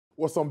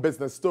Was some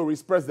business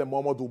stories. President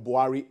Muhammadu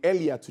Buhari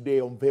earlier today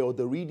unveiled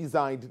the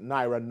redesigned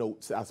Naira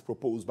notes as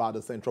proposed by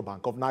the Central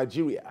Bank of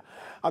Nigeria.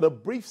 At a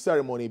brief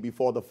ceremony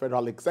before the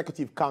Federal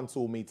Executive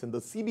Council meeting, the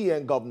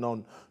CBN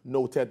governor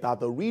noted that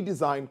the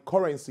redesigned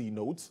currency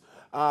notes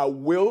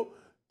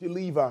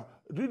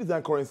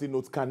redesigned currency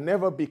notes can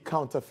never be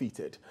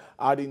counterfeited,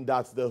 adding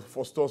that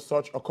for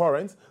such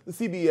occurrence, the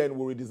CBN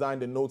will redesign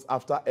the notes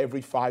after every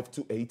 5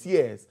 to 8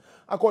 years.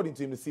 According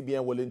to him, the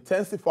CBN will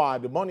intensify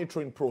the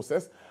monitoring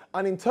process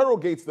and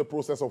interrogate the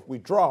process of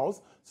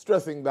withdrawals,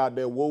 stressing that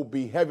there will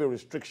be heavy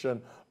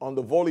restriction on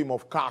the volume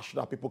of cash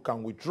that people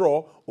can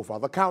withdraw over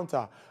the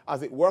counter,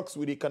 as it works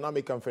with the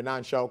Economic and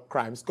Financial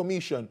Crimes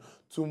Commission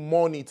to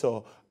monitor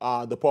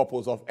the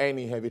purpose of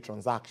any heavy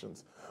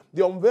transactions.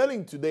 The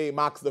unveiling today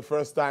marks the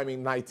first time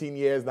in 19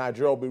 years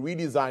Nigeria will be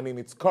redesigning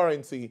its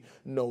currency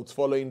notes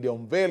following the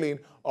unveiling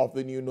of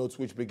the new notes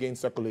which begin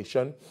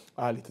circulation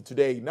later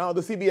today. Now, the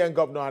CBN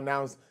governor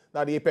announced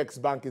that the Apex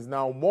Bank is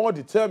now more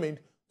determined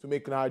to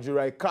make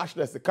Nigeria a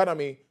cashless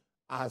economy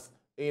as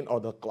in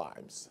other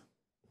climes.